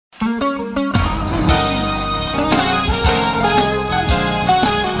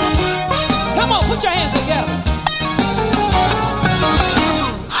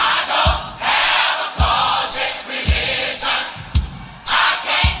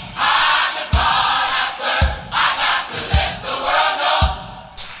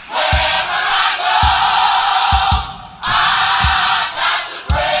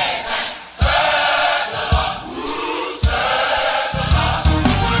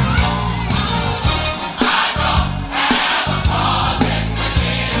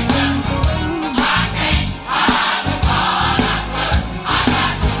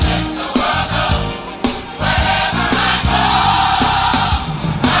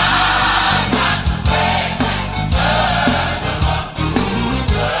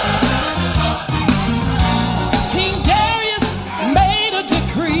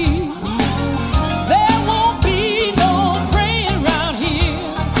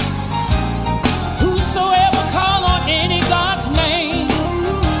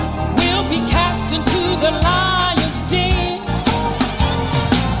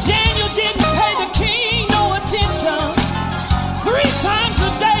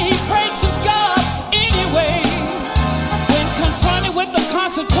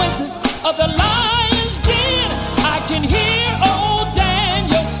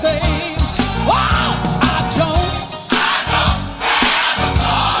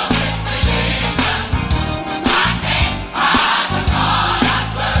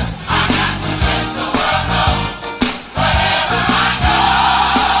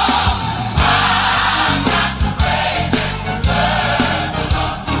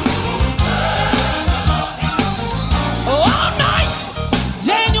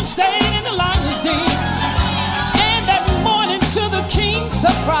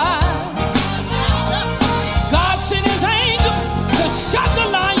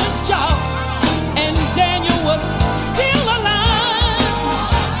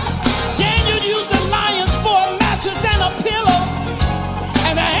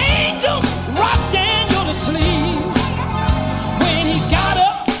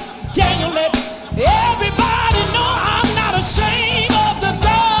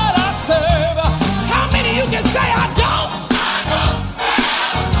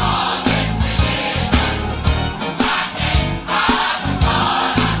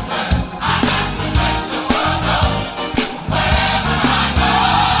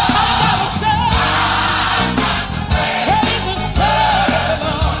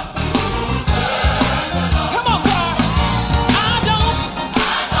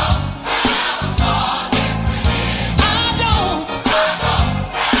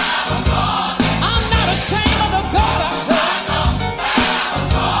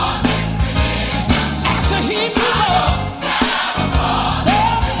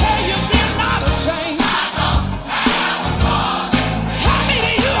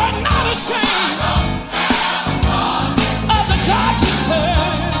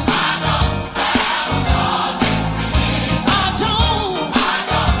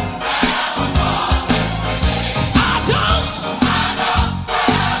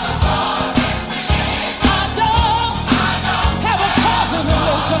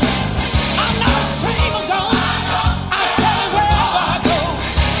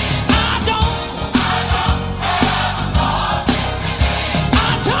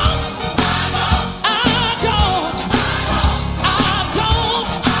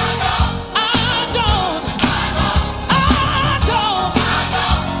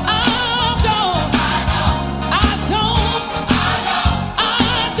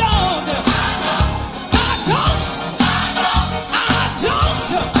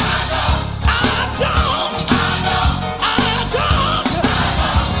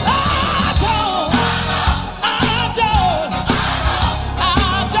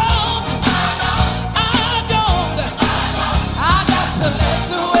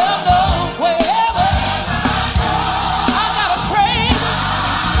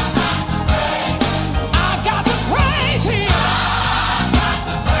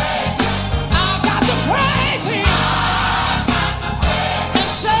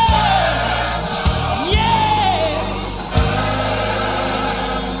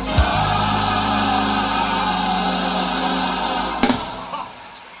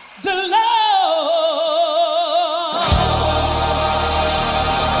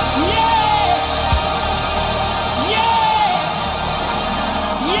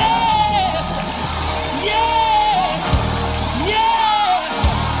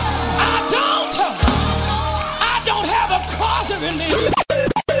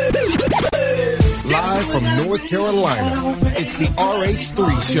Live from North Carolina, it's the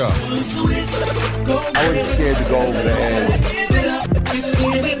RH3 Show. I wasn't scared to go over there.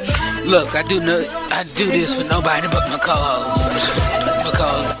 Look, I do this for nobody but my co-host.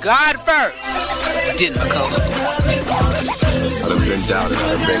 Because God first, did my co-host. I done been doubted, I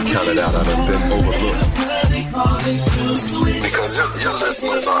done been counted out, I done been overlooked. Because your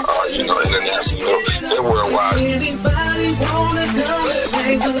listeners are international, they're worldwide.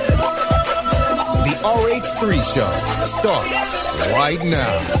 The RH3 Show starts right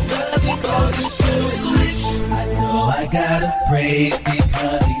now. I know I gotta praise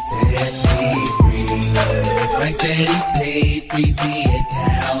because he set me free. Christ said he paid free me at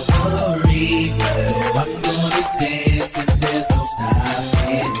Calvary. So I'm gonna dance and there's no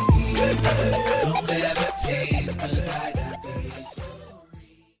stopping me. Don't ever change 'cause I got victory.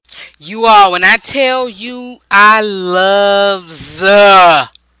 You all, when I tell you I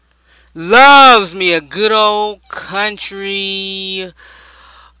loves me a good old country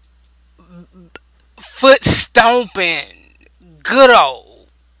foot stomping, good old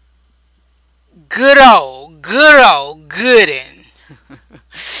goodin',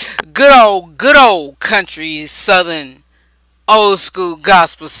 good old country southern old school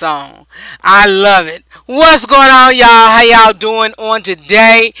gospel song. I love it. What's going on, y'all? How y'all doing on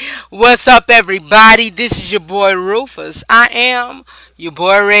today? What's up, everybody? This is your boy Rufus. I am your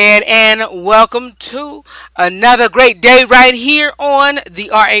boy Red, and welcome to another great day right here on the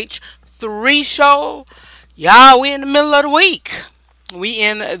RH3 Show. Y'all, we in the middle of the week.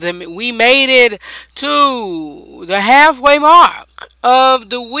 We made it to the halfway mark of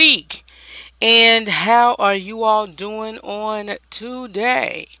the week. And how are you all doing on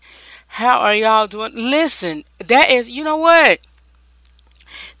today? How are y'all doing? Listen, you know what?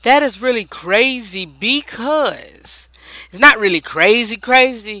 That is really crazy because it's not really crazy,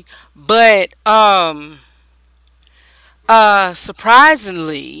 but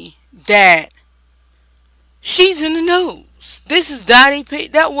surprisingly that she's in the news. This is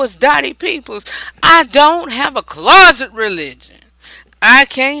that was Dottie Peoples. I don't have a closet religion. I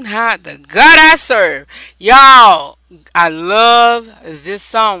can't hide the God I serve. Y'all, I love this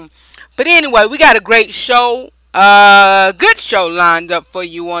song. But anyway, we got a great show, good show lined up for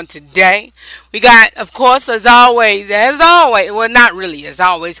you on today. We got, of course, as always, well, not really as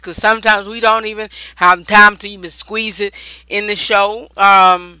always, because sometimes we don't even have time to even squeeze it in the show.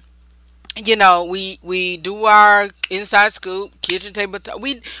 We do our inside scoop, kitchen table talk.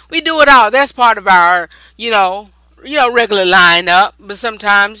 We do it all. That's part of our, regular lineup. But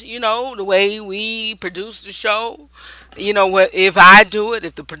sometimes, the way we produce the show, if I do it,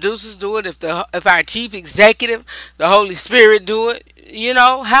 if the producers do it, if our chief executive, the Holy Spirit do it,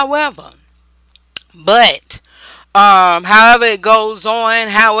 however. But however it goes on,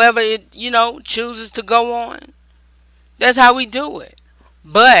 however it, chooses to go on, that's how we do it.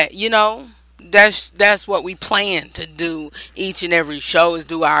 But, that's what we plan to do each and every show, is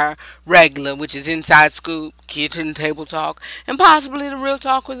do our regular, which is Inside Scoop, Kitchen Table Talk, and possibly the Real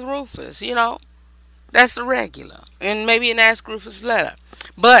Talk with Rufus, That's the regular. And maybe an Ask Rufus letter.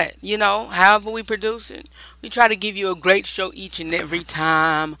 But, however we produce it, we try to give you a great show each and every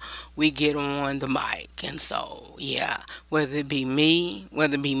time we get on the mic. And so, yeah, whether it be me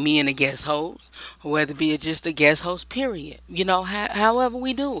and a guest host, or whether it be just a guest host, period. However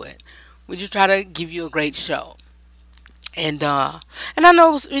we do it. We just try to give you a great show. And I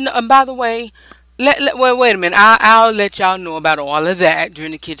know, and by the way, wait a minute. I'll let y'all know about all of that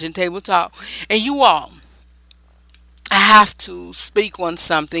during the Kitchen Table Talk. And you all, I have to speak on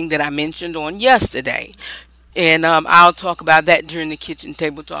something that I mentioned on yesterday. And I'll talk about that during the Kitchen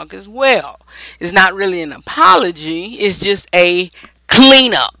Table Talk as well. It's not really an apology. It's just a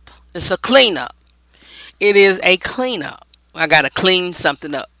cleanup. It's a cleanup. It is a cleanup. I got to clean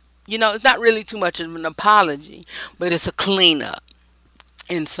something up. It's not really too much of an apology, but it's a cleanup.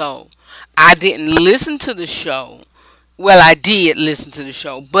 And so I didn't listen to the show. Well, I did listen to the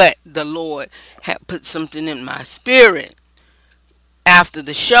show, but the Lord had put something in my spirit after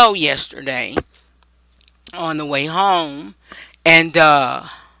the show yesterday on the way home. And,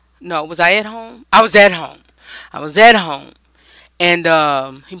 no, was I at home? I was at home. And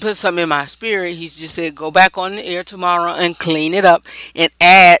he put something in my spirit. He just said, go back on the air tomorrow and clean it up and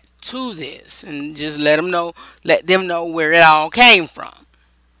add to this. And just let them know where it all came from.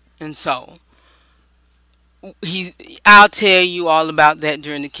 And so I'll tell you all about that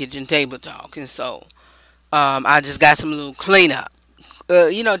during the Kitchen Table Talk. And so I just got some little cleanup.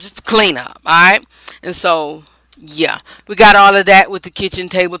 Just cleanup. All right. And so, yeah, we got all of that with the Kitchen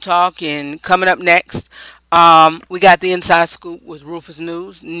Table Talk. And coming up next, We got the inside scoop with Rufus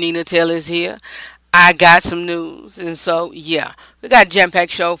News. Nina Taylor is here. I got some news. And so, yeah, we got a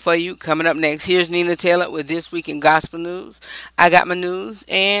jam-packed show for you coming up next. Here's Nina Taylor with This Week in Gospel News. I got my news,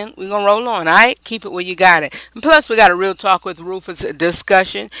 and we're going to roll on, all right? Keep it where you got it. And plus, we got a real talk with Rufus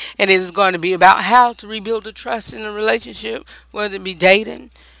discussion, and it is going to be about how to rebuild the trust in a relationship, whether it be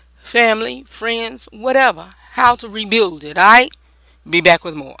dating, family, friends, whatever. How to rebuild it, all right? Be back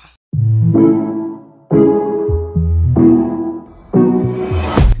with more.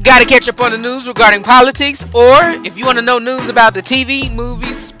 Got to catch up on the news regarding politics, or if you want to know news about the TV,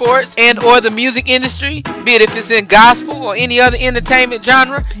 movies, sports, and or the music industry, be it if it's in gospel or any other entertainment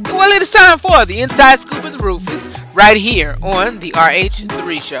genre, well, it is time for the Inside Scoop with Rufus, right here on the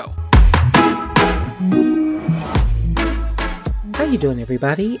RH3 Show. How you doing,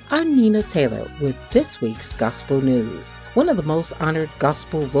 everybody? I'm Nina Taylor with this week's Gospel News. One of the most honored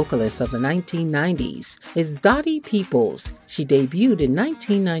gospel vocalists of the 1990s is Dottie Peoples. She debuted in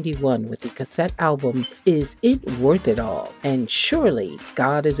 1991 with the cassette album Is It Worth It All? And Surely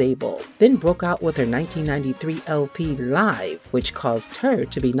God is Able. Then broke out with her 1993 LP Live, which caused her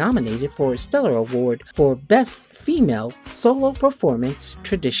to be nominated for a Stellar Award for Best Female Solo Performance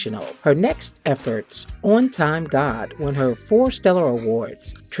Traditional. Her next efforts, On Time God, won her 4 Stellar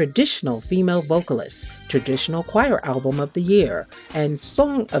Awards: Traditional Female Vocalist, Traditional Choir Album of the Year, and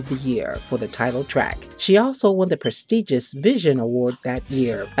Song of the Year for the title track. She also won the prestigious Vision Award that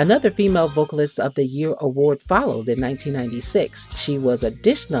year. Another Female Vocalist of the Year award followed in 1996. She was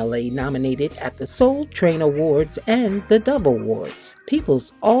additionally nominated at the Soul Train Awards and the Dove Awards.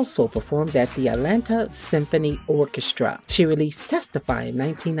 Peoples also performed at the Atlanta Symphony Orchestra. She released Testify in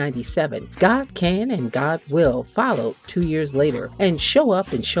 1997. God Can and God Will followed 2 years later, and Show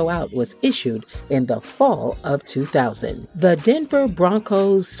Up and Show Out was issued in the fall of 2000. The Denver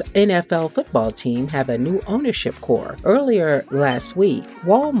Broncos NFL football team have a new ownership core. Earlier last week,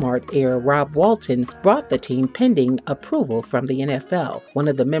 Walmart heir Rob Walton brought the team pending approval from the NFL. One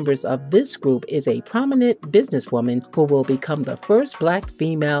of the members of this group is a prominent businesswoman who will become the first Black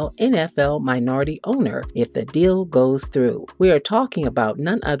female NFL minority owner if the deal goes through. We are talking about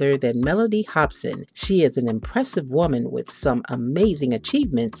none other than Melody Hobson. She is an impressive woman with some amazing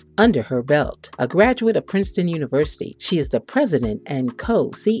achievements under her belt. A graduate of Princeton University, she is the president and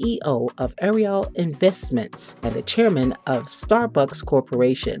co-CEO of Ariel Investments and the chairman of Starbucks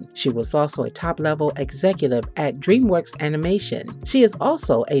Corporation. She was also a top-level executive at DreamWorks Animation. She is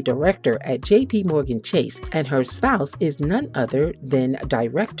also a director at JP Morgan Chase, and her spouse is none other than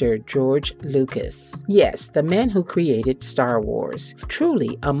director George Lucas. Yes, the man who created Star Wars.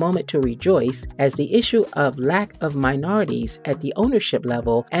 Truly a moment to rejoice, as the issue of lack of minorities at the ownership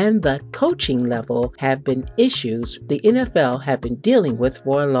level and the coaching level have been issues the NFL have been dealing with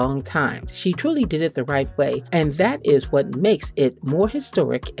for a long time. She truly did it the right way, and that is what makes it more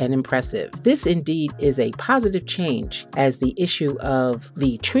historic and impressive. This indeed is a positive change, as the issue of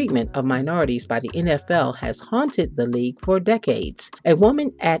the treatment of minorities by the NFL has haunted the league for decades. A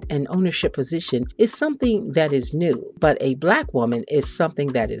woman at an ownership position is something that is new, but a Black woman is something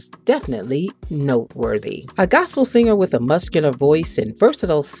that is definitely noteworthy. A gospel singer with a muscular voice and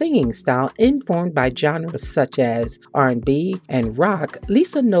versatile singing style informed by genres such as R&B and rock,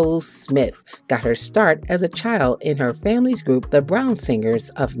 Lisa Knowles Smith got her start as a child in her family's group, the Brown Singers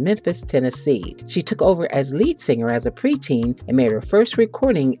of Memphis, Tennessee. She took over as lead singer as a preteen and made her first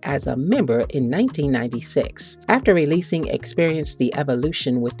recording as a member in 1996. After releasing Experience the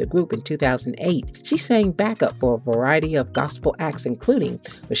Evolution with the group in 2008, she sang backup for a variety of gospel acts including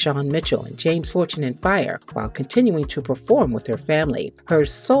Vashawn Mitchell and James Fortune and Fire, while continuing to perform with her family. Her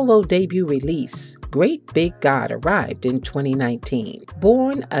solo debut release, Great Big God, arrived in 2019.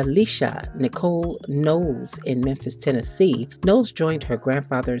 Born Alicia Nicole Knowles in Memphis, Tennessee, Knowles joined her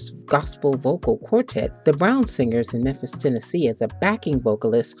grandfather's gospel vocal quartet, the Brown Singers in Memphis, Tennessee, as a backing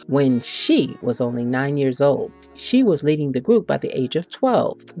vocalist when she was only 9 years old. She was leading the group by the age of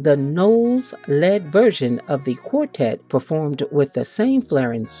 12. The Knowles-led version of the quartet performed with the same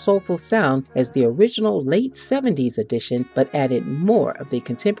flair and soulful sound as the original late 70s edition, but added more of the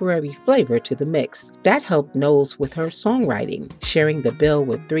contemporary flavor to the mix. That helped Knowles with her songwriting. Sharing the bill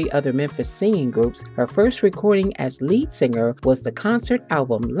with 3 other Memphis singing groups, her first recording as lead singer was the concert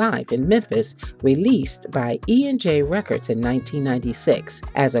album Live in Memphis, released by E&J Records in 1996.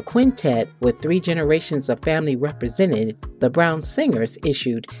 As a quintet with 3 generations of family represented, the Brown Singers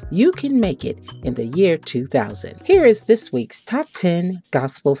issued You Can Make It in the year 2000. Here is this week's Top 10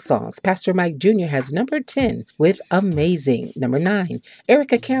 Gospel Songs. Pastor Mike Jr. has number 10 with Amazing. Number 9,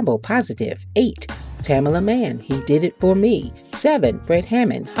 Erica Campbell, Positive. 8, Tamala Mann, He Did It For Me. 7, Fred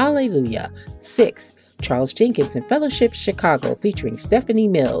Hammond, Hallelujah. 6, Charles Jenkins and Fellowship Chicago featuring Stephanie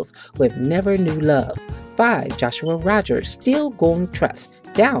Mills with Never Knew Love. 5. Joshua Rogers, Still Going Trust,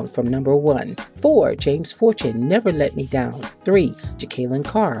 down from number 1. 4. James Fortune, Never Let Me Down. 3. Jacqueline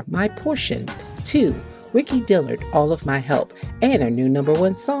Carr, My Portion. 2. Ricky Dillard, All of My Help. And our new number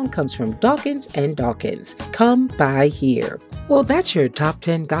 1 song comes from Dawkins and Dawkins, Come By Here. Well, that's your top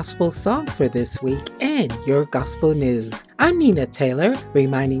 10 gospel songs for this week and your gospel news. I'm Nina Taylor,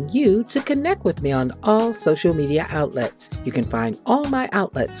 reminding you to connect with me on all social media outlets. You can find all my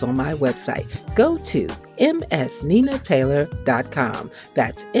outlets on my website. Go to msninataylor.com.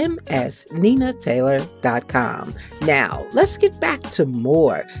 That's msninataylor.com. Now, let's get back to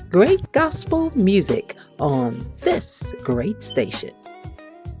more great gospel music on this great station.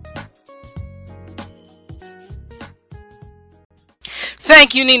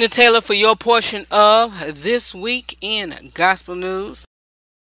 Thank you, Nina Taylor, for your portion of This Week in Gospel News.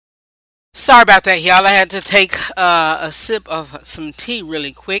 Sorry about that, y'all. I had to take a sip of some tea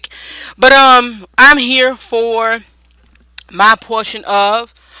really quick. But I'm here for my portion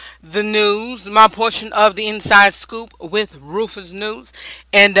of the news, my portion of the Inside Scoop with Rufus News.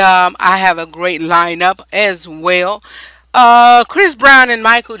 And I have a great lineup as well. Chris Brown and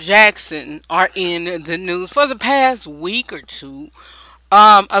Michael Jackson are in the news for the past week or two.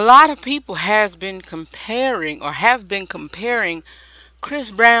 A lot of people have been comparing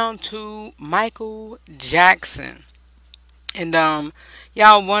Chris Brown to Michael Jackson. And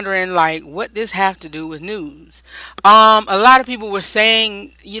y'all wondering like what this have to do with news. A lot of people were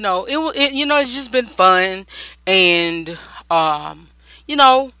saying, it's just been fun and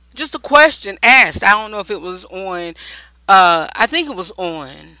just a question asked. I don't know if it was on I think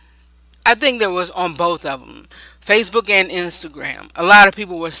there was on both of them, Facebook and Instagram. A lot of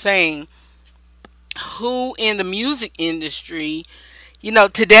people were saying who in the music industry,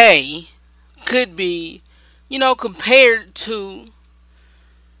 today could be, compared to,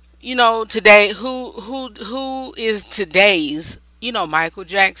 today, who is today's, Michael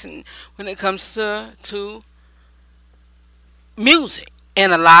Jackson when it comes to music.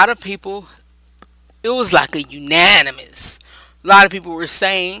 And a lot of people, it was like a unanimous. A lot of people were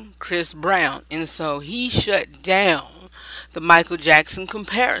saying Chris Brown. And so he shut down the Michael Jackson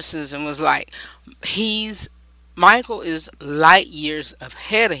comparisons and was like, Michael is light years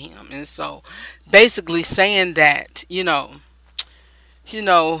ahead of him. And so basically saying that,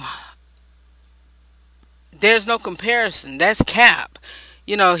 there's no comparison. That's cap.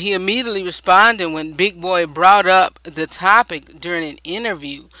 He immediately responded when Big Boy brought up the topic during an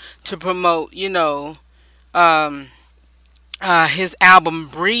interview to promote, his album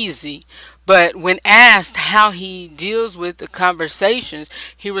Breezy. But when asked how he deals with the conversations,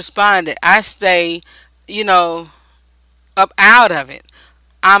 he responded, I stay, up out of it.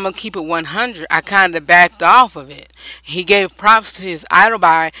 I'm going to keep it 100. I kind of backed off of it. He gave props to his idol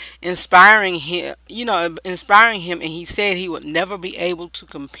by inspiring him, and he said he would never be able to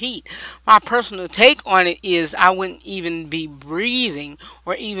compete. My personal take on it is I wouldn't even be breathing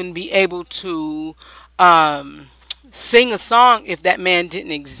or even be able to sing a song if that man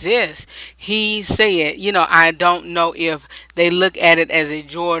didn't exist. He said, I don't know if they look at it as a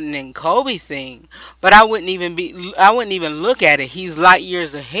Jordan and Kobe thing, but I wouldn't even look at it. He's light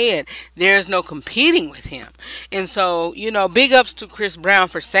years ahead. There's no competing with him. And so, big ups to Chris Brown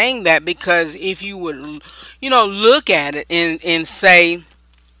for saying that, because if you would, look at it and say,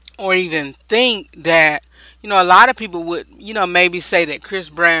 or even think that, a lot of people would, maybe say that Chris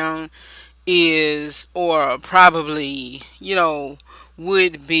Brown is, or probably,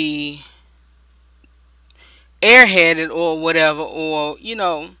 would be airheaded or whatever, or,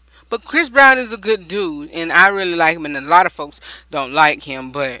 but Chris Brown is a good dude, and I really like him, and a lot of folks don't like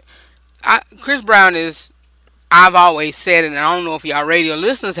him, but Chris Brown is, I've always said it, and I don't know if y'all radio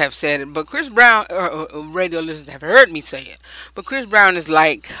listeners have said it, but Chris Brown, or radio listeners have heard me say it, but Chris Brown is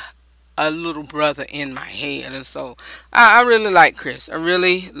like a little brother in my head, and so I really like Chris. I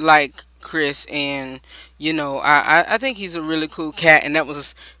really like Chris, and I think he's a really cool cat, and that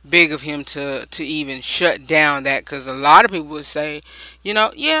was big of him to even shut down that, because a lot of people would say,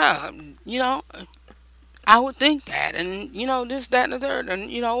 I would think that, and this, that, and the third,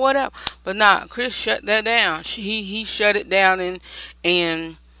 and whatever. But nah, Chris shut that down. He shut it down,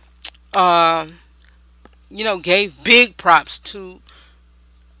 and gave big props to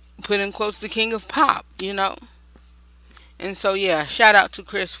putting close to King of Pop, And so, yeah, shout out to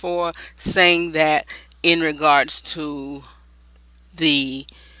Chris for saying that in regards to the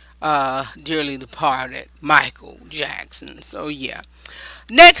dearly departed Michael Jackson. So, yeah.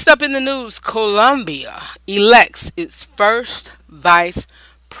 Next up in the news, Colombia elects its first vice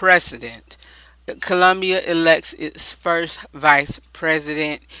president. Colombia elects its first vice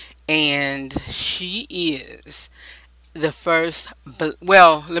president, and she is the first.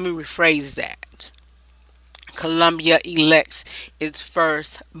 Well, let me rephrase that. Colombia elects its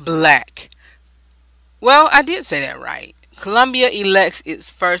first black. Well, I did say that right. Colombia elects its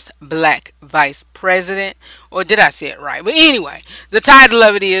first black vice president. Or did I say it right? But anyway, the title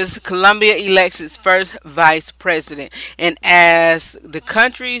of it is Colombia elects its first vice president. And as the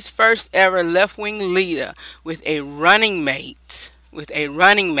country's first ever left wing leader with a running mate,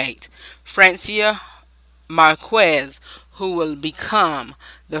 Francia Marquez, who will become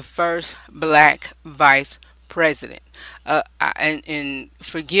the first black vice president. And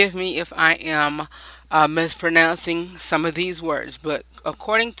forgive me if I am mispronouncing some of these words, but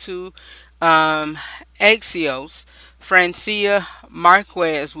according to um, Axios, Francia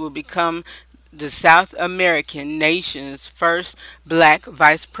Marquez will become the South American nation's first black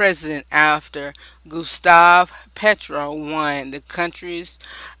vice president after Gustave Petro won the country's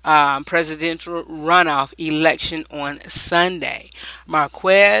presidential runoff election on Sunday.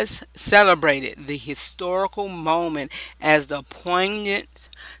 Marquez celebrated the historical moment as the poignant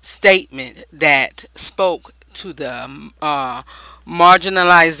statement that spoke to the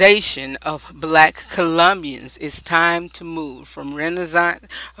marginalization of black Colombians. It's time to move from resistance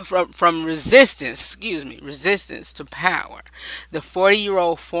to power. The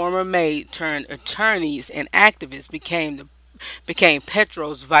 40-year-old former maid turned attorneys and activists became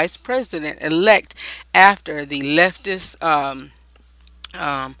Petro's vice president elect after the leftist um,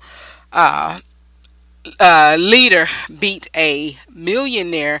 uh, leader beat a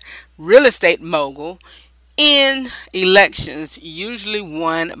millionaire real estate mogul in elections usually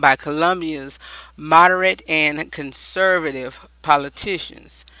won by Colombia's moderate and conservative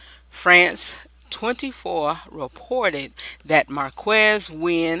politicians. France 24 reported that Marquez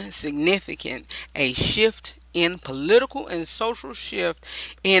win significant a shift in political and social shift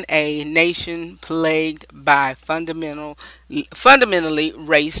in a nation plagued by fundamentally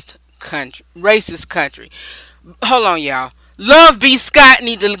racist country. Hold on, y'all. Love B. Scott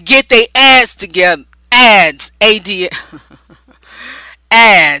need to get their ads together. Ads, AD,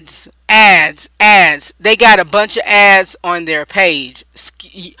 ads. They got a bunch of ads on their page.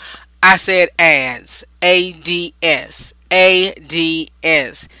 I said ads, ads. They're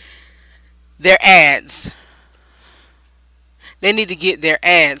ads. They need to get their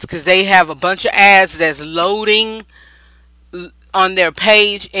ads because they have a bunch of ads that's loading on their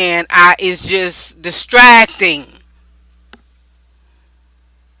page, and it's just distracting.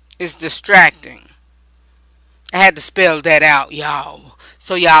 It's distracting. I had to spell that out, y'all,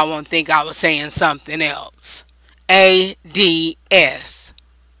 so y'all won't think I was saying something else. ADS.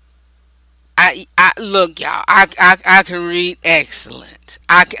 I look, y'all. I can read excellent.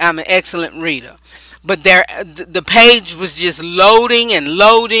 I'm an excellent reader, but the page was just loading and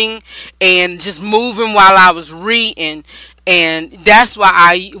loading and just moving while I was reading, and that's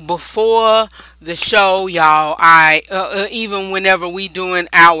why before the show, y'all, even whenever we doing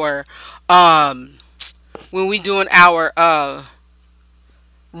our um when we doing our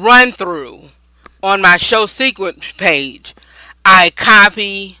run through on my show sequence page, I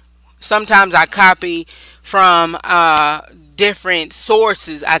copy. Sometimes I copy from different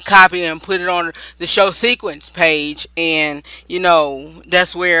sources. I copy and put it on the show sequence page, and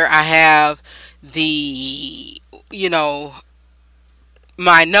that's where I have the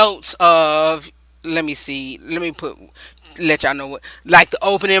my notes of. Let me see. Let y'all know what, like the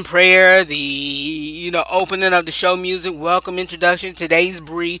opening prayer, the opening of the show music, welcome, introduction, today's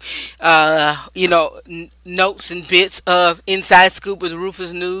brief, notes and bits of inside scoop with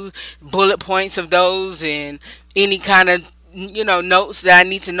Rufus news, bullet points of those, and any kind of notes that I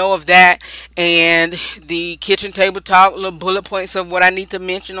need to know of that, and the kitchen table talk, little bullet points of what I need to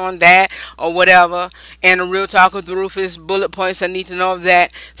mention on that or whatever, and the real talk with Rufus, bullet points I need to know of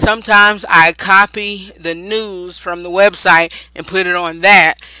that. Sometimes I copy the news from the website and put it on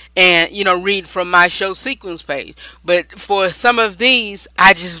that, and read from my show sequence page. But for some of these,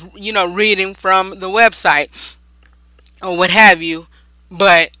 I just reading from the website or what have you.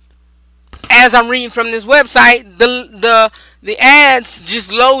 But as I'm reading from this website, the ads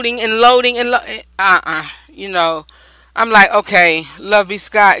just loading and loading and I'm like, okay, Lovey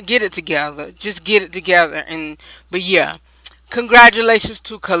Scott, get it together. Just get it together. But yeah, congratulations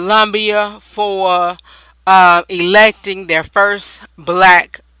to Colombia for electing their first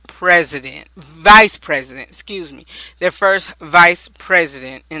black vice president, excuse me, their first vice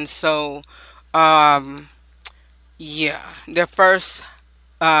president. And so, yeah, their first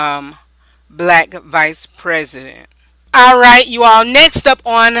black vice president. All right, you all. Next up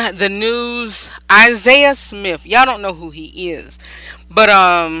on the news, Isaiah Smith. Y'all don't know who he is, but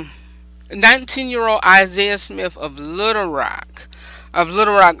 19-year-old Isaiah Smith of Little Rock,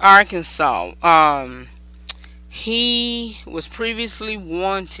 Arkansas. He was previously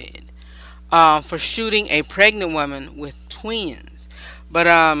wanted for shooting a pregnant woman with twins, but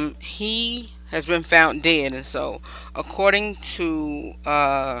he has been found dead, and so according to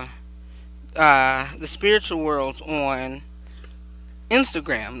the spiritual worlds on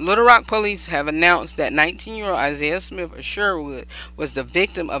Instagram, Little Rock police have announced that 19-year-old Isaiah Smith of Sherwood was the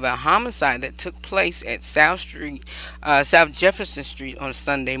victim of a homicide that took place at South Jefferson Street on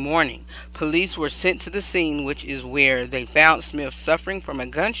Sunday morning. Police were sent to the scene, which is where they found Smith suffering from a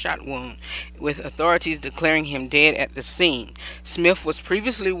gunshot wound, with authorities declaring him dead at the scene. Smith was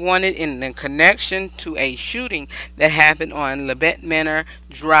previously wanted in connection to a shooting that happened on Labette Manor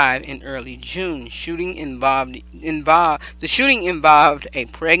Drive in early June. The shooting involved a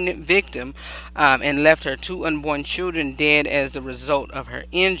pregnant victim and left her two unborn children dead as a result of her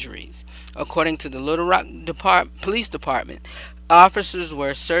injuries. According to the Little Rock Police Department, officers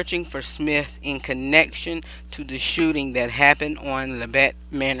were searching for Smith in connection to the shooting that happened on Labette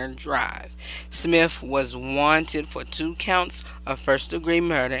Manor Drive. Smith was wanted for 2 counts of first-degree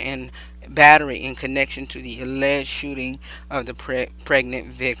murder and battery in connection to the alleged shooting of the pregnant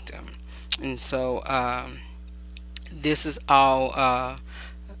victim. And so this is all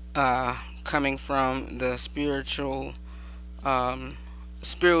coming from the spiritual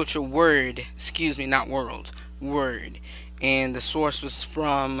word, excuse me, not world, word. And the source was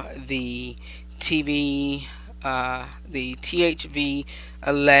from the THV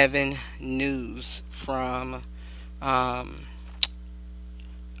 11 news from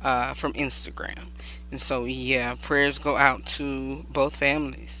Instagram. And so, yeah, prayers go out to both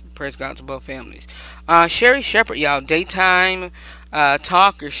families. Prayers go out to both families. Sherry Shepherd, y'all, daytime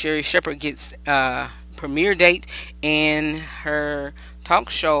talker. Sherry Shepherd gets premiere date, and her talk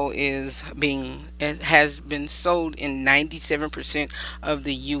show has been sold in 97% of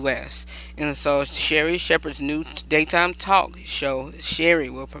the U.S. And so Sherry Shepherd's new daytime talk show, Sherry,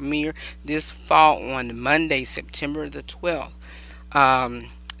 will premiere this fall on Monday, September the 12th.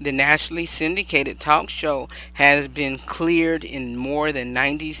 The nationally syndicated talk show has been cleared in more than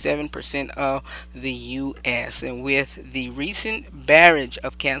 97% of the U.S. And with the recent barrage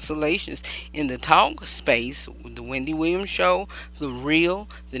of cancellations in the talk space, the Wendy Williams Show, The Real,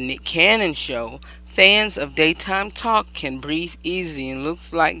 the Nick Cannon Show, fans of daytime talk can breathe easy, and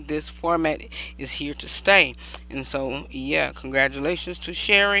looks like this format is here to stay. And so, yeah, congratulations to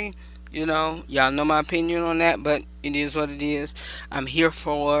Sherry. You know, y'all know my opinion on that, but it is what it is. I'm here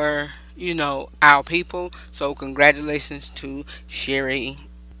for, our people. So congratulations to Sherry.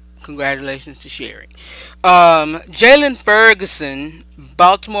 Congratulations to Sherry. Jalen Ferguson,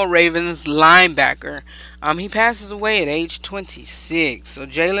 Baltimore Ravens linebacker. He passes away at age 26. So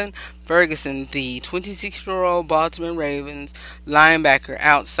Jalen Ferguson, the 26-year-old Baltimore Ravens linebacker,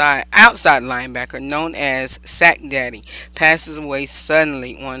 outside linebacker known as Sack Daddy, passes away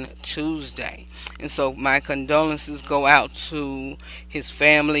suddenly on Tuesday. And so my condolences go out to his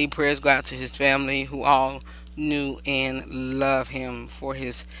family. Prayers go out to his family, who all knew and love him, for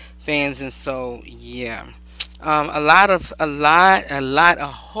his fans. And so, yeah, a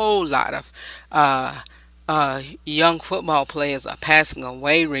whole lot of young football players are passing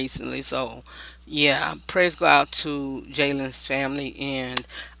away recently. So, yeah, praise go out to Jalen's family and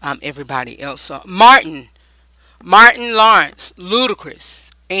everybody else. So, Martin Lawrence,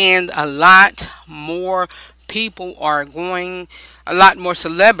 Ludacris, and a lot more people are going, a lot more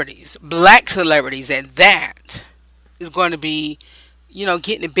celebrities, black celebrities at that, is going to be,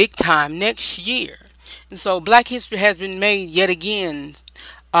 getting it big time next year. And so Black history has been made yet again.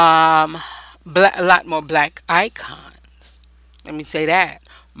 A lot more black icons. Let me say that.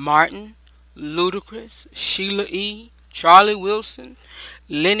 Martin, Ludacris, Sheila E., Charlie Wilson,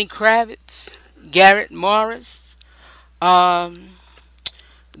 Lenny Kravitz, Garrett Morris,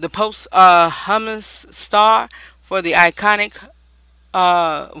 the posthumous star for the iconic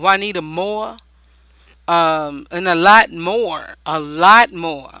Juanita Moore, and a lot more,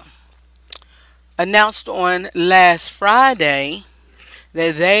 announced on last Friday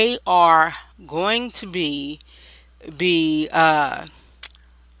that they are going to be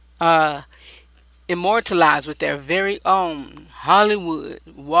immortalized with their very own Hollywood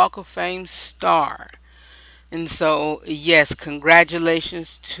Walk of Fame star. And so, yes,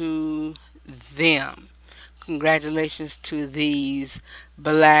 congratulations to them. Congratulations to these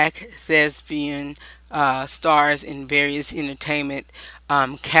black thespian stars in various entertainment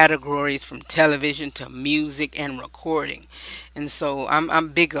categories from television to music and recording. And so I'm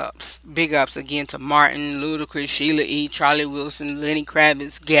big ups again to Martin, Ludacris, Sheila E., Charlie Wilson, Lenny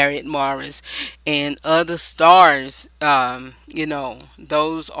Kravitz, Garrett Morris, and other stars.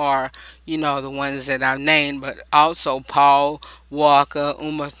 Those are, the ones that I've named, but also Paul Walker,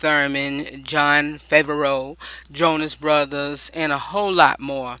 Uma Thurman, John Favreau, Jonas Brothers, and a whole lot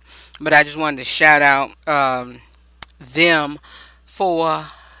more. But I just wanted to shout out them for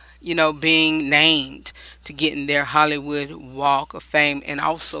being named to get in their Hollywood Walk of Fame, and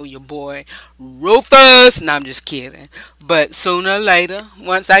also your boy Rufus. No, I'm just kidding. But sooner or later,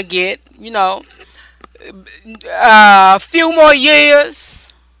 once I get a few more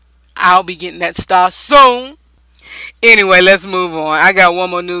years, I'll be getting that star soon. Anyway, let's move on. I got one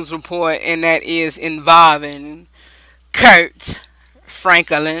more news report, and that is involving Kurt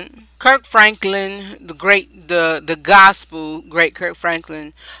Franklin. Kirk Franklin, the gospel great Kirk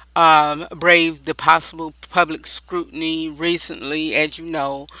Franklin, braved the possible public scrutiny recently, as you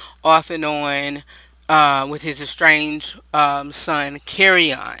know, off and on, with his estranged son,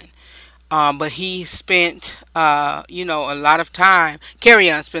 Carry On. But he spent, a lot of time. Carry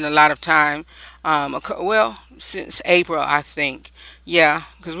On spent a lot of time, since April, I think. Yeah,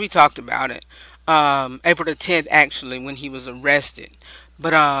 because we talked about it. April the 10th, actually, when he was arrested.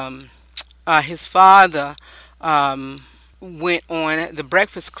 But his father went on the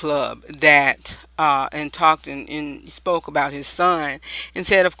Breakfast Club that and talked and spoke about his son, and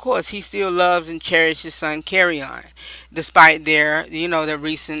said, of course, he still loves and cherishes his son Carry On, despite their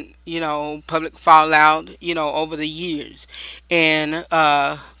recent public fallout over the years. And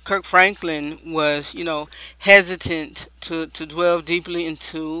Kirk Franklin was hesitant to dwell deeply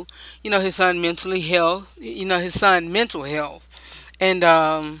into his son his son mental health, and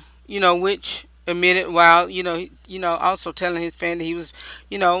which admitted, while also telling his family he was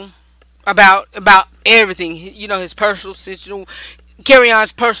about everything, his personal Carry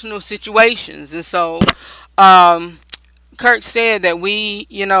On's personal situations. And so Kirk said that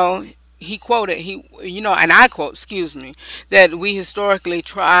he quoted, and I quote, excuse me, that we historically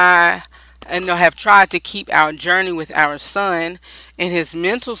try and have tried to keep our journey with our son and his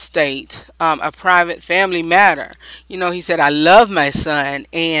mental state a private family matter. He said, I love my son,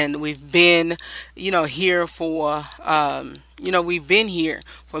 and we've been, here for, we've been here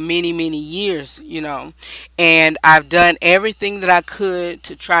for many, many years, and I've done everything that I could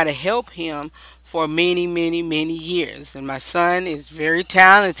to try to help him for many, many, many years. And my son is very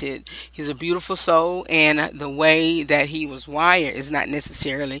talented. He's a beautiful soul, and the way that he was wired is not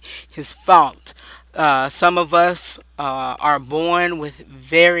necessarily his fault. Some of us are born with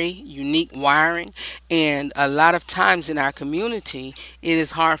very unique wiring, and a lot of times in our community, it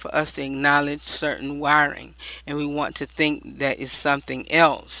is hard for us to acknowledge certain wiring, and we want to think that it's something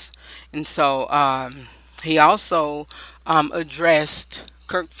else. And so he also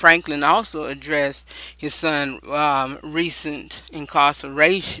Kirk Franklin also addressed his son's recent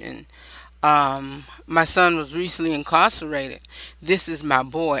incarceration. My son was recently incarcerated. This is my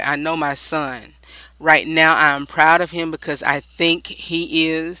boy. I know my son. Right now, I'm proud of him because I think he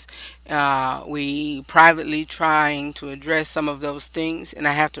is. We privately trying to address some of those things, and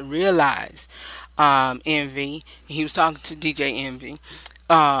I have to realize, Envy, he was talking to DJ Envy,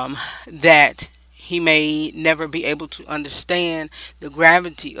 that he may never be able to understand the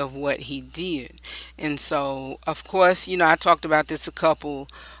gravity of what he did. And so, of course, I talked about this a couple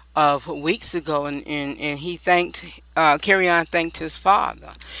of weeks ago, and he thanked, Carry On thanked his father.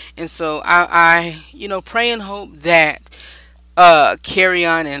 And so I pray and hope that Carry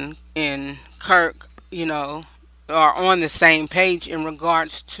On and Kirk, are on the same page in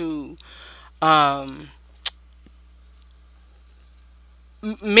regards to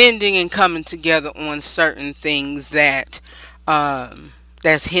mending and coming together on certain things that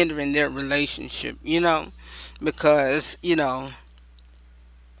that's hindering their relationship, because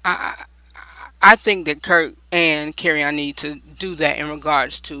I think that Kirk and Carrie I need to do that in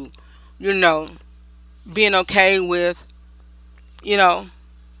regards to being okay with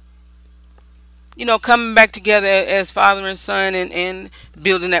coming back together as father and son, and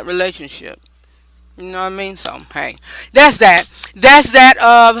building that relationship. You know what I mean? So, hey, that's that. That's that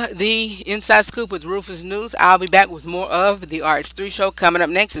of the Inside Scoop with Rufus News. I'll be back with more of the RH3 show. Coming up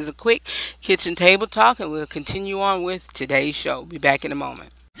next is a quick kitchen table talk, and we'll continue on with today's show. Be back in a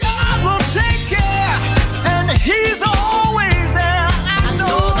moment. I will take care, and he's always there. I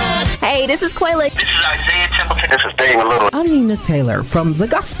know that. Hey, this is Quayla. This is Isaiah Templeton. This is Dave Little. I'm Nina Taylor from the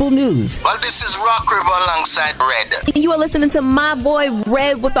Gospel News. Well, this is Rock River alongside Red. You are listening to my boy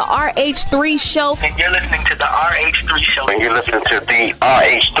Red with the RH3 Show. And you're listening to the RH3 Show. And you're listening to the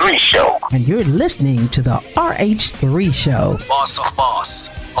RH3 Show. And you're listening to the RH3 Show. Boss of boss.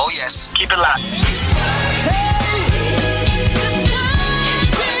 Oh, yes. Keep it locked.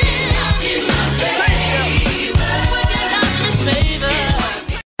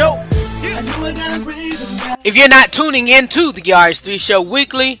 If you're not tuning into the RH3 Show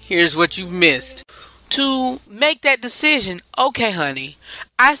weekly, here's what you've missed. To make that decision, okay, honey,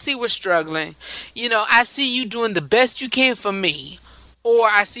 I see we're struggling. I see you doing the best you can for me, or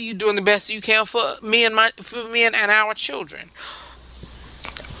I see you doing the best you can for me and our children.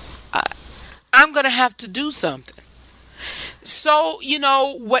 I'm gonna have to do something. So,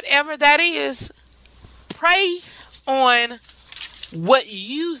 whatever that is, pray on what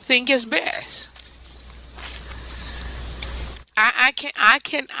you think is best.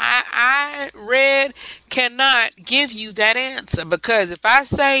 Red cannot give you that answer, because if I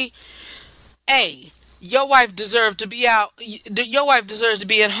say, hey, your wife deserves to be out, your wife deserves to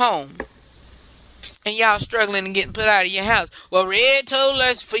be at home, and y'all struggling and getting put out of your house. Well, Red told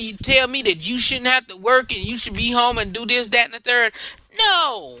us for you to tell me that you shouldn't have to work and you should be home and do this, that, and the third.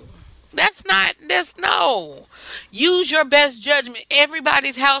 No. No. Use your best judgment.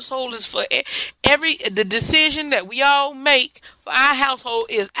 Everybody's household is for the decision that we all make for our household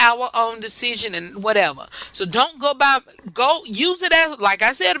is our own decision and whatever. So don't go use it as, like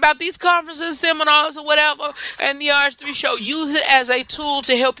I said about these conferences, seminars, or whatever, and the RH3 Show. Use it as a tool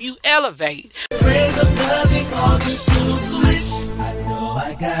to help you elevate.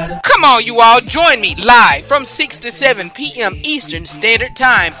 Come on, you all, join me live from 6 to 7 p.m. Eastern Standard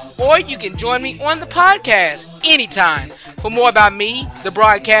Time, or you can join me on the podcast anytime. For more about me, the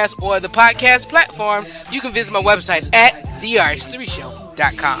broadcast, or the podcast platform, you can visit my website at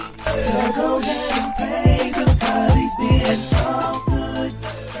therh3show.com.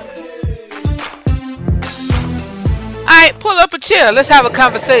 Alright, pull up a chair. Let's have a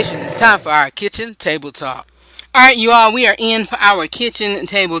conversation. It's time for our kitchen table talk. Alright, you all, we are in for our kitchen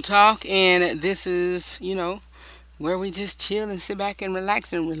table talk, and this is, where we just chill and sit back and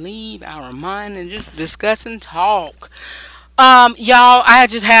relax and relieve our mind and just discuss and talk. Y'all, I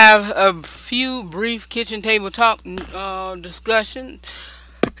just have a few brief kitchen table talk discussion.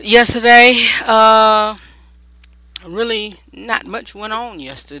 Yesterday, really not much went on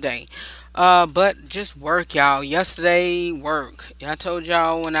yesterday. But just work, y'all. Yesterday, work. I told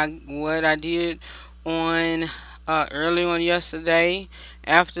y'all what I did on early on yesterday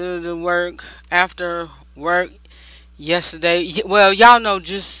after work yesterday. Well, y'all know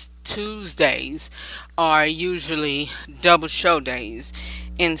just Tuesdays are usually double show days,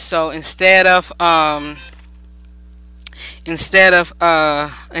 and so instead of an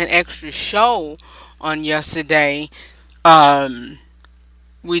extra show on yesterday,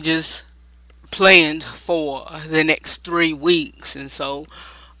 we just planned for the next 3 weeks, and so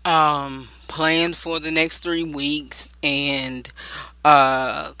planned for the next 3 weeks, and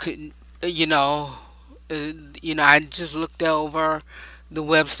I just looked over the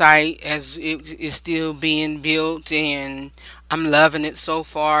website as it is still being built, and I'm loving it so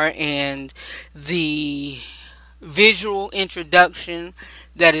far, and the visual introduction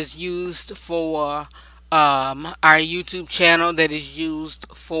that is used for our YouTube channel, that is used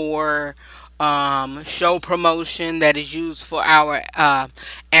for show promotion, that is used for our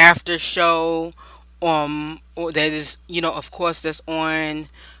after show, or that is, of course, that's on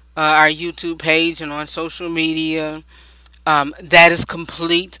our YouTube page and on social media. That is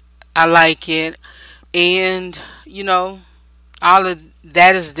complete. I like it, and all of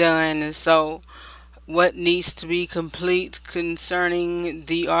that is done. And so what needs to be complete concerning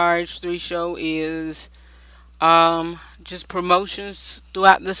the RH3 Show is just promotions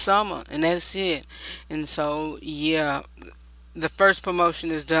throughout the summer, and that's it. And so, yeah, the first promotion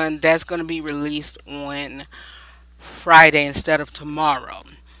is done. That's going to be released on Friday instead of tomorrow,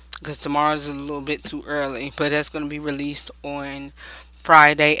 because tomorrow's a little bit too early, but that's going to be released on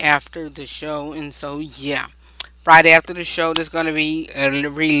Friday after the show. And so, yeah, Friday after the show, that's going to be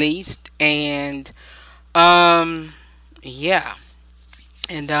released, and yeah,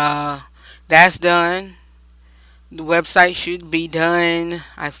 and that's done. The website should be done,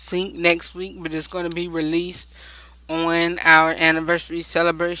 I think, next week, but it's going to be released on our anniversary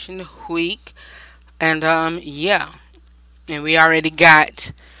celebration week. And yeah, and we already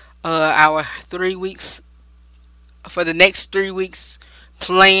got our 3 weeks for the next 3 weeks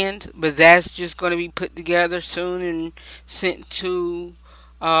planned, but that's just going to be put together soon and sent to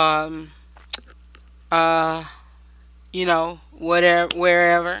uh, whatever,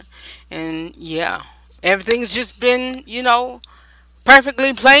 wherever. And yeah, everything's just been,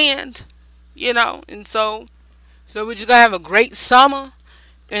 perfectly planned, and so we're just gonna have a great summer,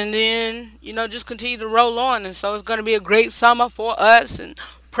 and then just continue to roll on. And so it's gonna be a great summer for us, and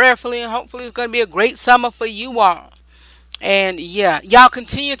prayerfully and hopefully it's gonna be a great summer for you all. And yeah, y'all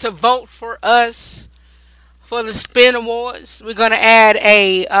continue to vote for us for the Spin Awards. We're gonna add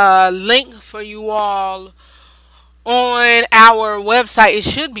a link for you all on our website. It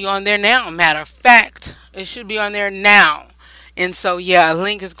should be on there now. Matter of fact, it should be on there now. And so yeah, a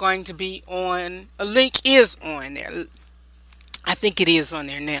link is on there. I think it is on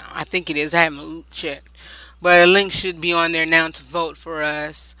there now. I think it is. I haven't checked. But a link should be on there now to vote for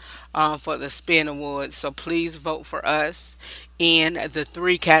us for the Spin Awards. So please vote for us in the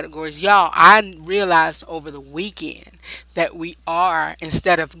three categories. Y'all, I realized over the weekend that we are,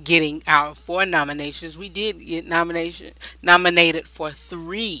 instead of getting our four nominations, we did get nominated for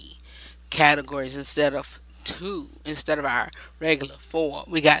three categories instead of two, instead of our regular four.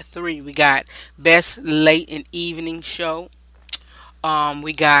 We got three. We got Best Late and Evening Show.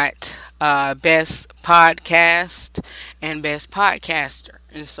 We got Best Podcast and Best Podcaster.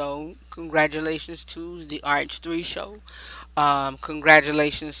 And so, congratulations to the RH3 show.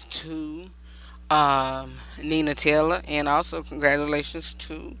 Congratulations to Nina Taylor. And also, congratulations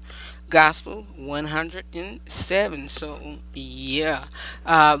to Gospel 107. So, yeah.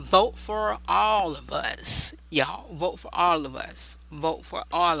 Vote for all of us. Y'all, vote for all of us. Vote for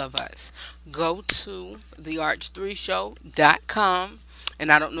all of us. Go to thearch3show.com. And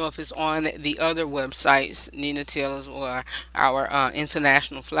I don't know if it's on the other websites, Nina Taylor's or our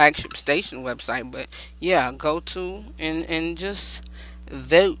international flagship station website. But yeah, go to and just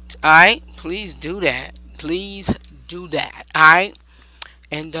vote. All right, please do that. Please do that. All right,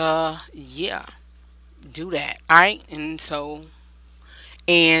 and yeah, do that. All right, and so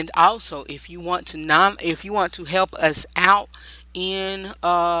also if you want to help us out in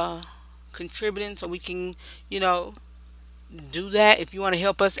contributing so we can you know do that. If you want to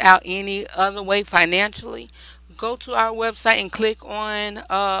help us out any other way financially, go to our website and click on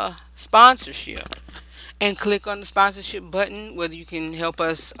sponsorship, and click on the sponsorship button. Whether you can help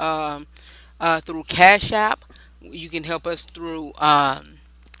us through Cash App, you can help us through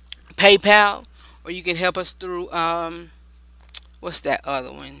PayPal, or you can help us through what's that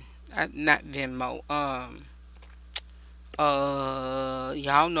other one? Not Venmo.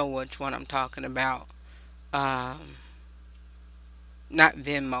 Y'all know which one I'm talking about. Um, Not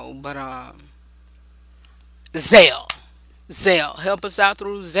Venmo, but Zelle. Zelle. Help us out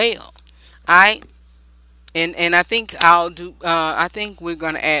through Zelle. Alright? And I think I think we're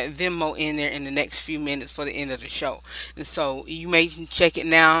gonna add Venmo in there in the next few minutes for the end of the show. And so you may check it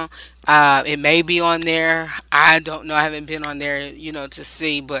now. It may be on there. I don't know. I haven't been on there, to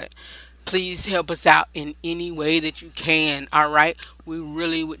see, but please help us out in any way that you can. All right, we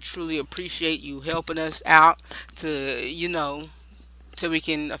really would truly appreciate you helping us out to so we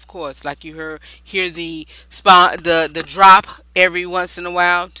can, of course, like you hear the the drop every once in a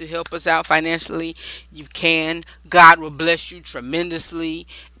while to help us out financially. You can. God will bless you tremendously,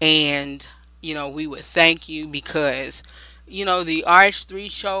 and we would thank you because the RH3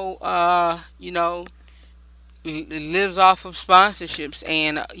 show lives off of sponsorships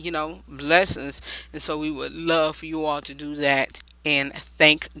and blessings, and so we would love for you all to do that and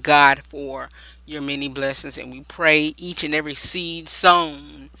thank God for your many blessings. And we pray each and every seed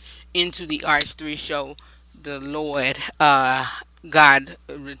sown into the RH3 show, the Lord God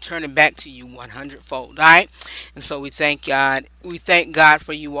return it back to you 100-fold. All right, and so we thank God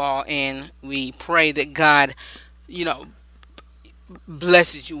for you all, and we pray that God you know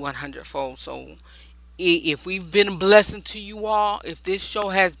blesses you 100-fold. So if we've been a blessing to you all, if this show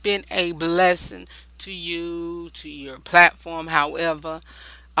has been a blessing to you, to your platform, however,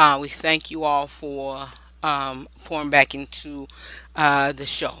 we thank you all for pouring back into the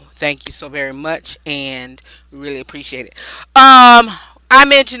show. Thank you so very much, and we really appreciate it. I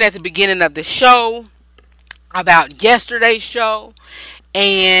mentioned at the beginning of the show about yesterday's show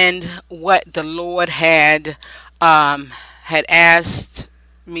and what the Lord had asked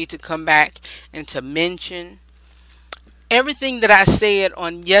me to come back and to mention. Everything that I said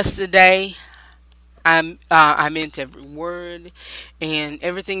on yesterday, I meant every word, and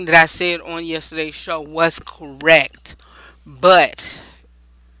everything that I said on yesterday's show was correct. But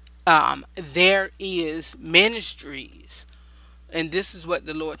there is ministries, and this is what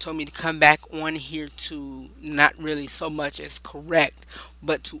the Lord told me to come back on here to, not really so much as correct,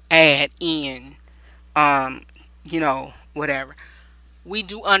 but to add in, whatever. We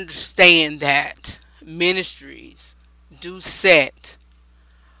do understand that ministries do set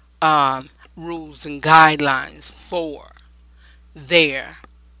rules and guidelines for their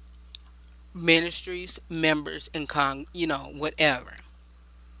ministries, members, and whatever.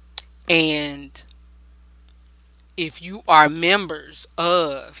 And if you are members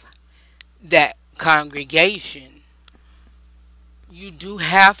of that congregation, you do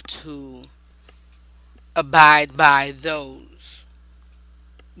have to abide by those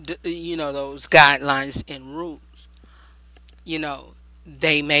guidelines and rules.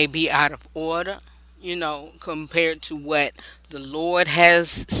 They may be out of order, compared to what the Lord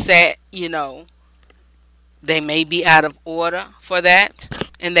has set. They may be out of order for that,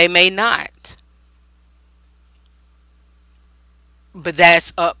 and they may not. But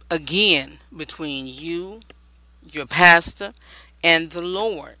that's up again between you, your pastor, and the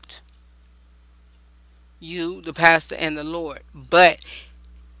Lord. You, the pastor, and the Lord. But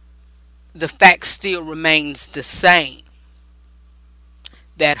the fact still remains the same,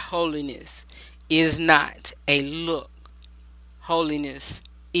 that holiness is not a look. Holiness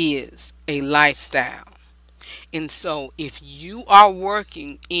is a lifestyle. And so if you are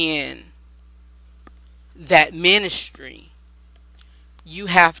working in that ministry, you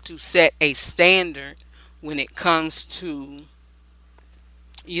have to set a standard when it comes to,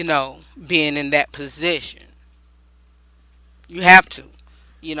 being in that position. You have to,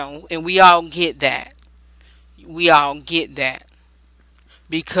 and we all get that. We all get that.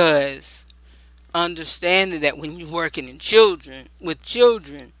 Because understanding that when you're working with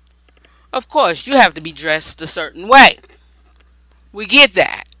children, of course, you have to be dressed a certain way. We get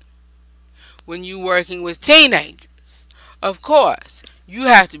that. When you're working with teenagers, of course, you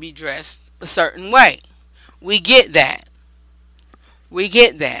have to be dressed a certain way. We get that. We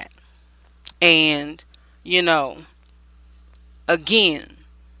get that. And, again,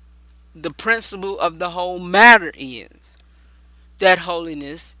 the principle of the whole matter is that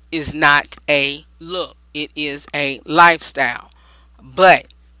holiness is not a look. It is a lifestyle. But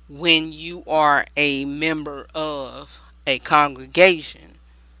when you are a member of a congregation,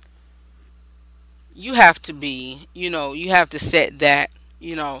 you have to be, you have to set that,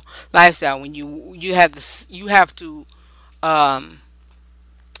 lifestyle. When you have to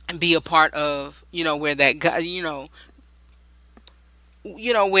be a part of, where that guy,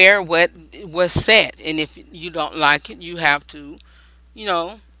 where what was set. And if you don't like it, you have to,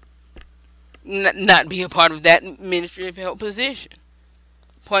 not be a part of that ministry of help position.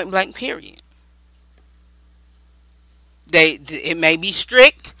 Point blank, period. It may be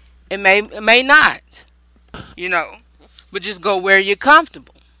strict, it may not, but just go where you're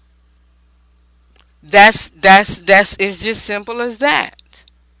comfortable. It's just simple as that.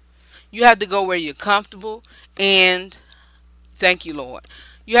 You have to go where you're comfortable, and thank you, Lord.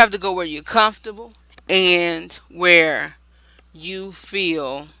 You have to go where you're comfortable and where you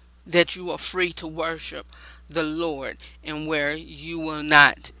feel that you are free to worship the Lord, and where you will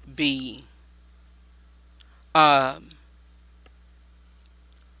not be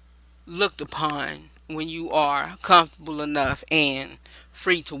looked upon, when you are comfortable enough and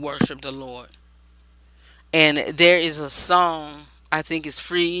free to worship the Lord. And there is a song, I think it's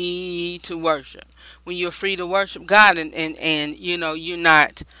Free to Worship. When you're free to worship God, and you're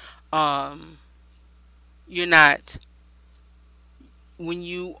not when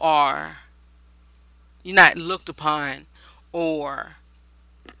you're not looked upon or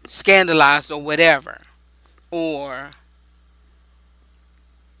scandalized or whatever, or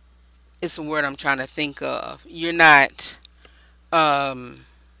it's a word I'm trying to think of. You're not you're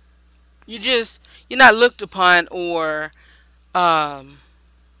not looked upon or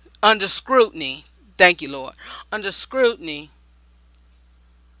under scrutiny. Thank you, Lord. Under scrutiny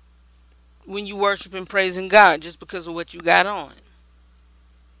when you worship and praising God just because of what you got on.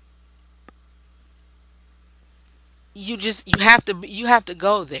 You have to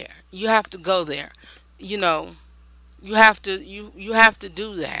go there. You have to go there. You have to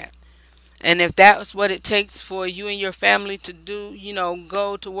do that. And if that's what it takes for you and your family to do,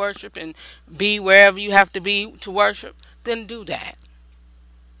 go to worship and be wherever you have to be to worship, then do that.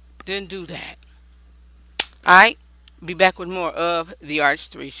 Then do that. Alright? Be back with more of the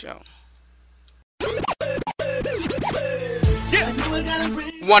RH3 Show.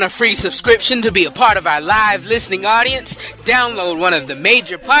 Want a free subscription to be a part of our live listening audience? Download one of the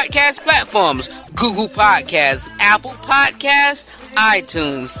major podcast platforms: Google Podcasts, Apple Podcasts,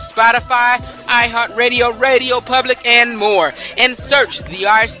 iTunes, Spotify, iHeartRadio, Radio Public, and more. And search The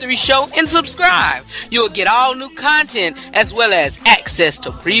RH3 Show and subscribe. You'll get all new content as well as access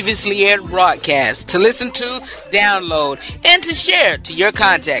to previously aired broadcasts to listen to, download, and to share to your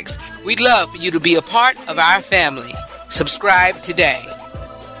contacts. We'd love for you to be a part of our family. Subscribe today.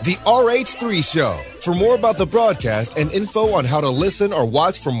 The RH3 Show. For more about the broadcast and info on how to listen or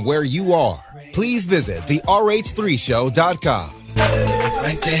watch from where you are, please visit therh3show.com.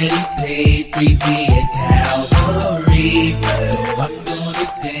 Like that he paid 3P at Calvary. So I'm gonna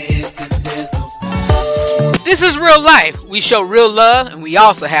dance and there's no stop. This is real life. We show real love and we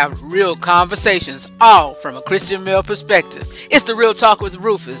also have real conversations, all from a Christian male perspective. It's the Real Talk with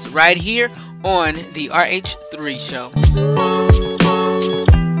Rufus right here on the RH3 Show.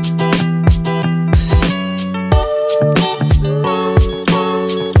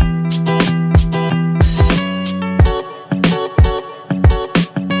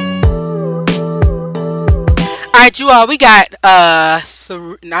 All right, you all, we got I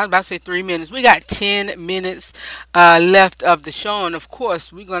was about to say 3 minutes. We got 10 minutes left of the show, and of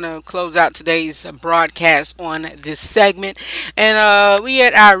course, we're gonna close out today's broadcast on this segment. And we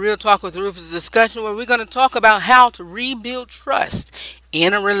had our Real Talk with Rufus discussion where we're gonna talk about how to rebuild trust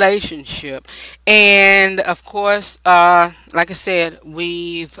in a relationship. And of course, like I said,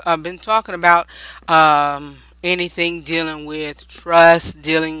 we've been talking about anything dealing with trust,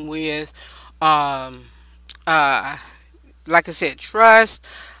 dealing with like I said, trust,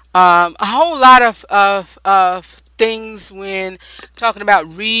 a whole lot of things when talking about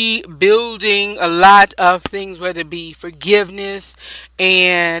rebuilding a lot of things, whether it be forgiveness.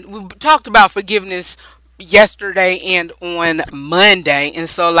 And we talked about forgiveness yesterday and on Monday. And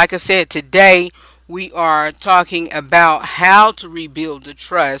so, like I said, today we are talking about how to rebuild the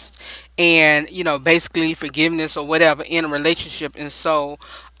trust and, basically forgiveness or whatever in a relationship. And so,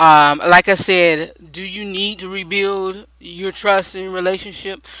 like I said, do you need to rebuild your trust in a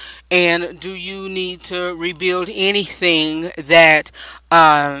relationship? And do you need to rebuild anything that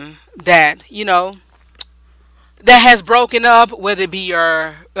has broken up, whether it be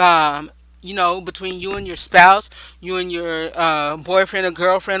your between you and your spouse, you and your boyfriend or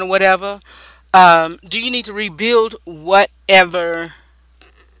girlfriend or whatever? Do you need to rebuild whatever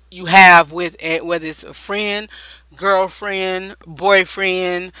you have with it, whether it's a friend, girlfriend,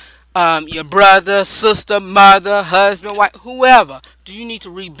 boyfriend, your brother, sister, mother, husband, wife, whoever? Do you need to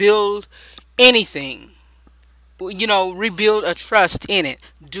rebuild anything? Rebuild a trust in it.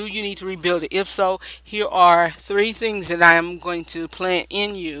 Do you need to rebuild it? If so, here are 3 things that I am going to plant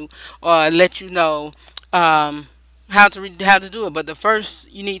in you or let you know how to do it. But the first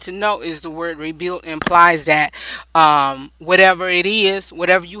you need to know is the word rebuild implies that whatever it is,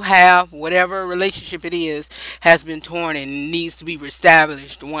 whatever you have, whatever relationship it is, has been torn and needs to be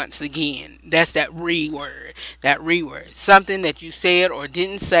reestablished once again. That's that re-word. That re-word. Something that you said or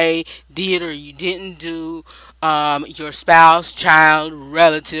didn't say, did or you didn't do. Your spouse, child,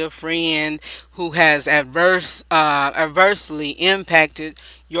 relative, friend who has adversely impacted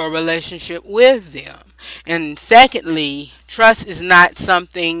your relationship with them. And secondly, trust is not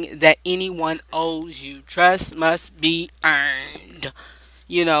something that anyone owes you. Trust must be earned.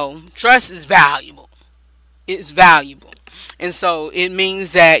 Trust is valuable. It's valuable. And so it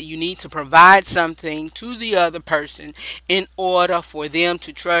means that you need to provide something to the other person in order for them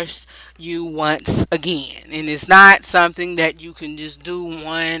to trust you once again. And it's not something that you can just do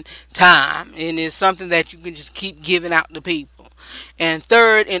one time. And it's something that you can just keep giving out to people. And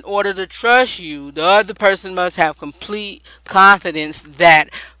third, in order to trust you, the other person must have complete confidence that,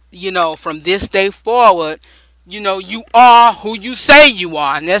 from this day forward, you are who you say you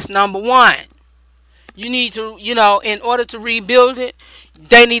are. And that's number 1. You need to, in order to rebuild it,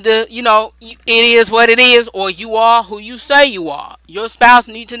 they need to, it is what it is, or you are who you say you are. Your spouse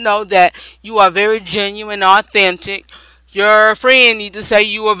needs to know that you are very genuine, authentic. Your friend needs to say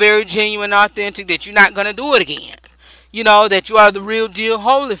you are very genuine, authentic, that you're not going to do it again. That you are the real deal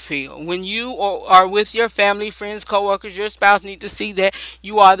Holyfield. When you are with your family, friends, coworkers, your spouse needs to see that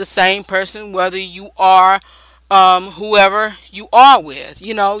you are the same person, whether you are whoever you are with.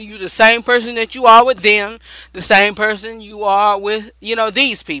 You're the same person that you are with them, the same person you are with,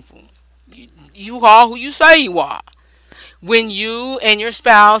 these people. You are who you say you are. When you and your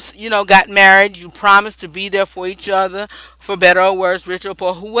spouse, got married, you promised to be there for each other, for better or worse, rich or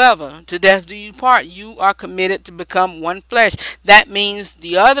poor, whoever. To death do you part. You are committed to become one flesh. That means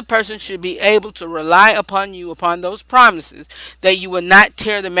the other person should be able to rely upon you, upon those promises, that you will not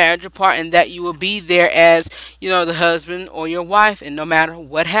tear the marriage apart and that you will be there as, the husband or your wife. And no matter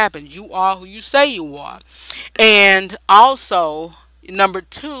what happens, you are who you say you are. And also, number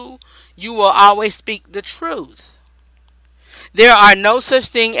 2, you will always speak the truth. There are no such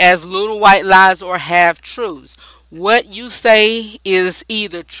thing as little white lies or half truths. What you say is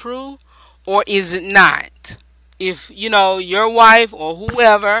either true or is it not. if your wife or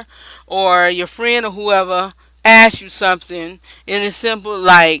whoever or your friend or whoever asks you something, and it's simple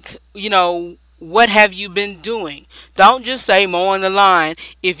like, what have you been doing? Don't just say mowing the line.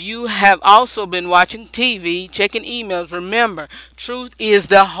 If you have also been watching TV, checking emails, remember, truth is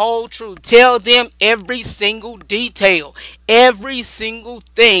the whole truth. Tell them every single detail, every single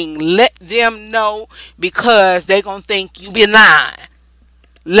thing. Let them know, because they're going to think you been lying.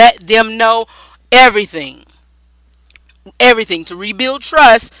 Let them know everything. Everything. To rebuild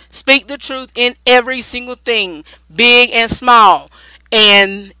trust, speak the truth in every single thing, big and small.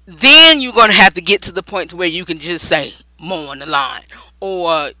 And then you're going to have to get to the point to where you can just say, mowing the line,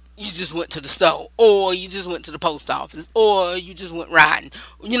 or you just went to the store, or you just went to the post office, or you just went riding,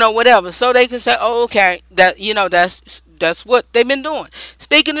 whatever. So they can say, oh, okay, that's what they've been doing.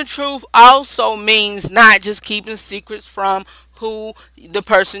 Speaking the truth also means not just keeping secrets from the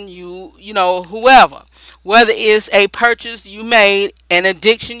person whoever. Whether it's a purchase you made, an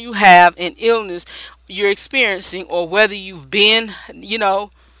addiction you have, an illness you're experiencing, or whether you've been,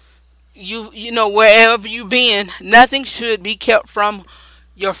 wherever you've been, nothing should be kept from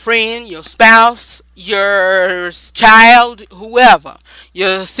your friend, your spouse, your child, whoever,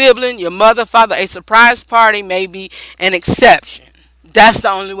 your sibling, your mother, father. A surprise party may be an exception. That's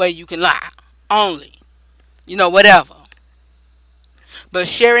the only way you can lie. Only. Whatever. But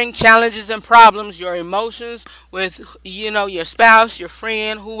sharing challenges and problems, your emotions with, your spouse, your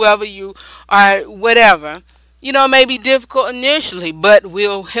friend, whoever you are, whatever, may be difficult initially, but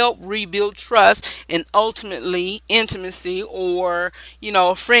will help rebuild trust and ultimately intimacy, or,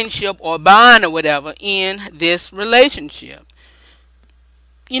 friendship or bond or whatever in this relationship.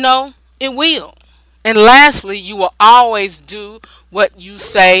 It will. And lastly, you will always do what you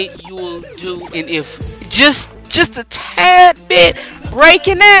say you will do. And if just a tad bit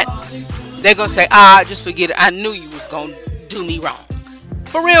breaking that, they're going to say, just forget it. I knew you was going to do me wrong.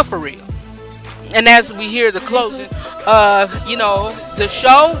 For real, for real. And as we hear the closing of, the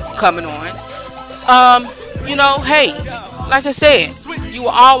show coming on, hey, like I said, you will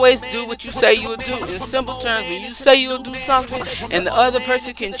always do what you say you will do. In simple terms, when you say you will do something and the other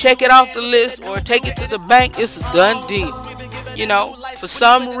person can check it off the list or take it to the bank, it's a done deal. For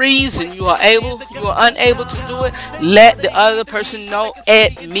some reason you are unable to do it, let the other person know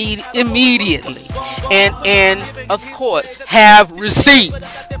immediately. And of course, have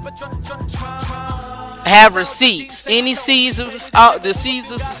receipts. Have receipts. Any seeds of the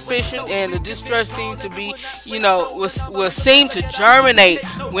seeds of suspicion and the distrust seem to be, will seem to germinate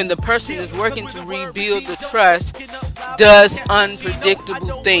when the person is working to rebuild the trust, does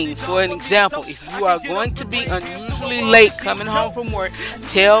unpredictable things. For an example, if you are going to be unusually late coming home from work,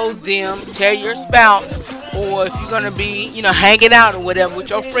 tell your spouse, or if you're going to be, hanging out or whatever with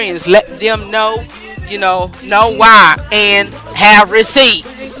your friends, let them know why, and have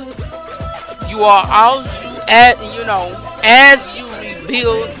receipts. You are all as you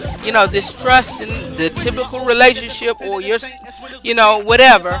rebuild, this trust in the typical relationship, or your,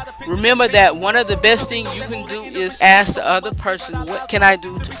 whatever. Remember that one of the best things you can do is ask the other person, what can I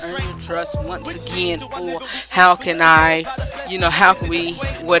do to earn your trust once again, or how can I, how can we,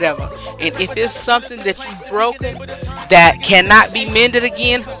 whatever. And if it's something that you've broken that cannot be mended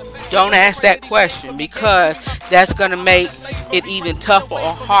again, don't ask that question, because that's going to make it even tougher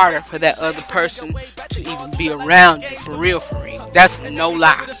or harder for that other person to even be around you. For real, for real. That's no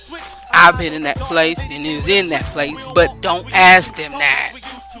lie. I've been in that place and is in that place, but don't ask them that.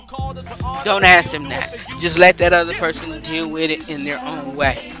 Don't ask them that. Just let that other person deal with it in their own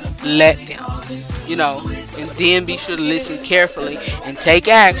way. Let them, and then be sure to listen carefully and take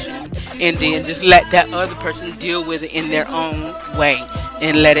action, and then just let that other person deal with it in their own way,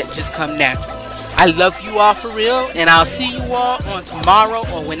 and let it just come naturally. I love you all for real, and I'll see you all on tomorrow,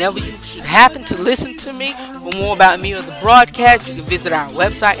 or whenever you should happen to listen to me. For more about me or the broadcast, you can visit our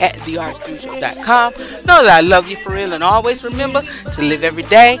website at therh3show.com. Know that I love you for real, and always remember to live every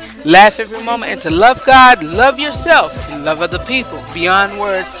day, laugh every moment, and to love God, love yourself, and love other people beyond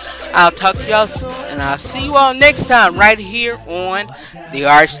words. I'll talk to y'all soon, and I'll see you all next time right here on The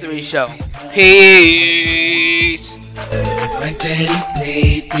RH3 Show. Peace. Like that he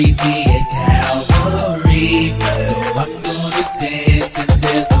paid 3P at Calvary, so I'm gonna dance and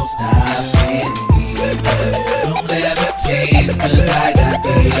there's no stopping me. Don't ever change, 'cause I got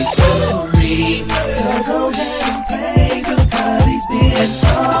victory. So go ahead and praise him, 'cause he's been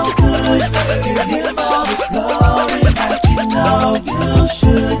so good. Give him all the glory like you know you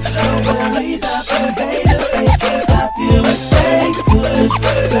should. Don't worry about the haters, they can't stop you if they could.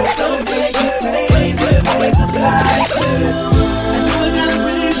 So don't take your praise him like you.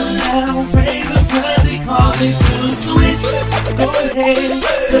 Praise him, 'cause he called me good.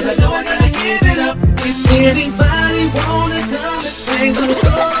 cause I know I gotta give it up. If anybody wanna come and bring the Lord,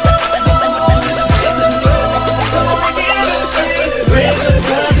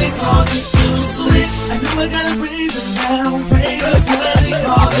 I know I gotta praise him now, praise him because he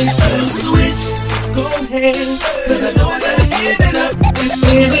called me to switch. Go ahead, cause I know I gotta give it up. If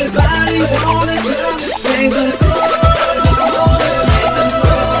anybody wanna come and praise the Lord,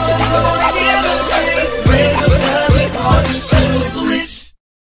 praise him because he called me to switch.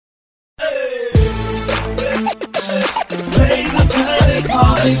 Praise him because he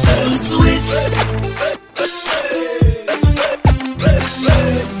called me to switch.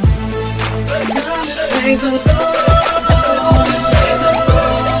 Praise the Lord,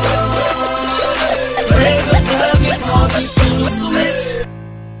 praise the Lord, he called me to switch.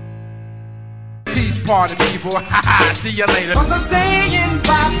 Peace party people. See you later. Cause I'm saying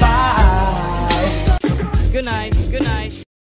bye-bye. Good night. Good night.